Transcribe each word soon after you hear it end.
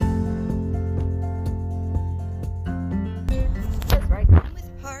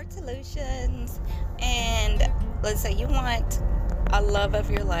resolutions, and let's say you want a love of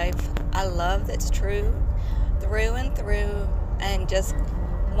your life, a love that's true through and through, and just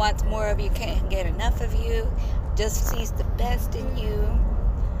wants more of you, can't get enough of you, just sees the best in you,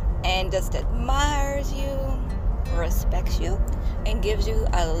 and just admires you, respects you, and gives you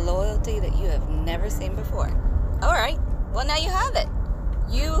a loyalty that you have never seen before. All right, well, now you have it.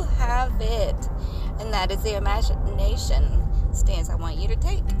 You have it. And that is the imagination stance I want you to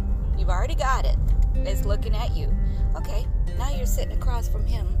take. You've already got it. It's looking at you. Okay, now you're sitting across from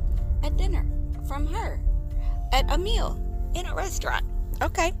him at dinner, from her at a meal in a restaurant.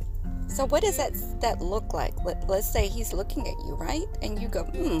 Okay, so what does that look like? Let's say he's looking at you, right? And you go,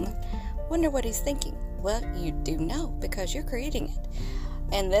 wonder what he's thinking. Well, you do know because you're creating it.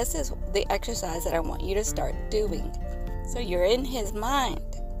 And this is the exercise that I want you to start doing. So you're in his mind.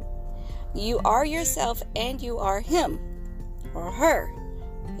 You are yourself and you are him or her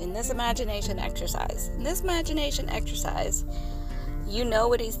in this imagination exercise. In this imagination exercise, you know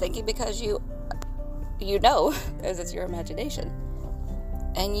what he's thinking because you know, because it's your imagination.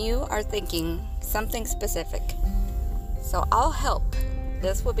 And you are thinking something specific. So I'll help.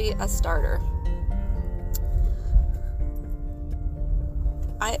 This will be a starter.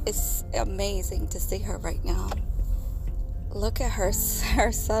 It's amazing to see her right now. Look at her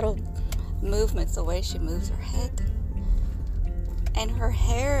subtle movements, the way she moves her head and her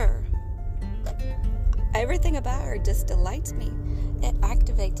hair. Everything about her just delights me. It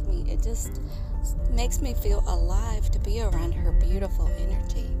activates me. It just makes me feel alive to be around her beautiful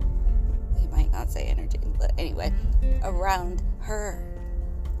energy. You might not say energy, but anyway, around her.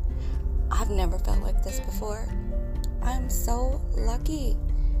 I've never felt like this before. I'm so lucky.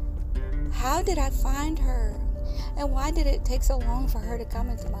 How did I find her? And why did it take so long for her to come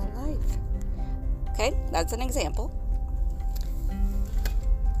into my life? Okay, that's an example.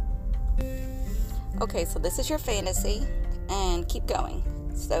 Okay, so this is your fantasy, and keep going.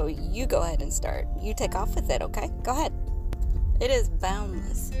 So you go ahead and start. You take off with it, okay? Go ahead. It is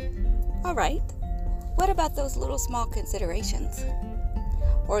boundless. All right. What about those little small considerations?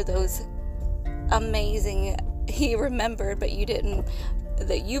 Or those amazing, he remembered, but you didn't,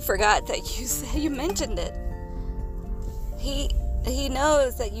 that you forgot that you said you mentioned it. He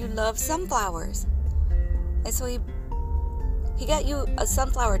knows that you love sunflowers. And so he got you a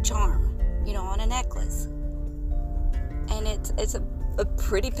sunflower charm, on a necklace. And it's a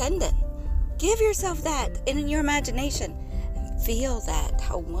pretty pendant. Give yourself that in your imagination and feel that,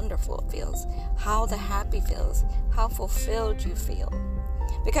 how wonderful it feels, how the happy feels, how fulfilled you feel.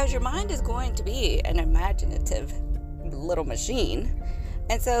 Because your mind is going to be an imaginative little machine.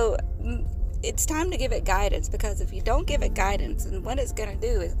 And so it's time to give it guidance, because if you don't give it guidance, then what it's going to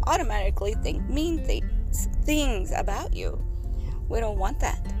do is automatically think mean things about you. We don't want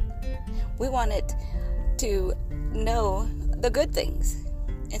that. We want it to know the good things.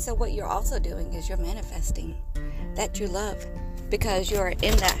 And so what you're also doing is you're manifesting that you love, because you're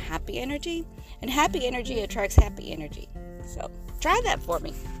in that happy energy, and happy energy attracts happy energy. So try that for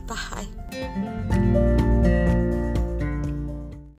me. Bye.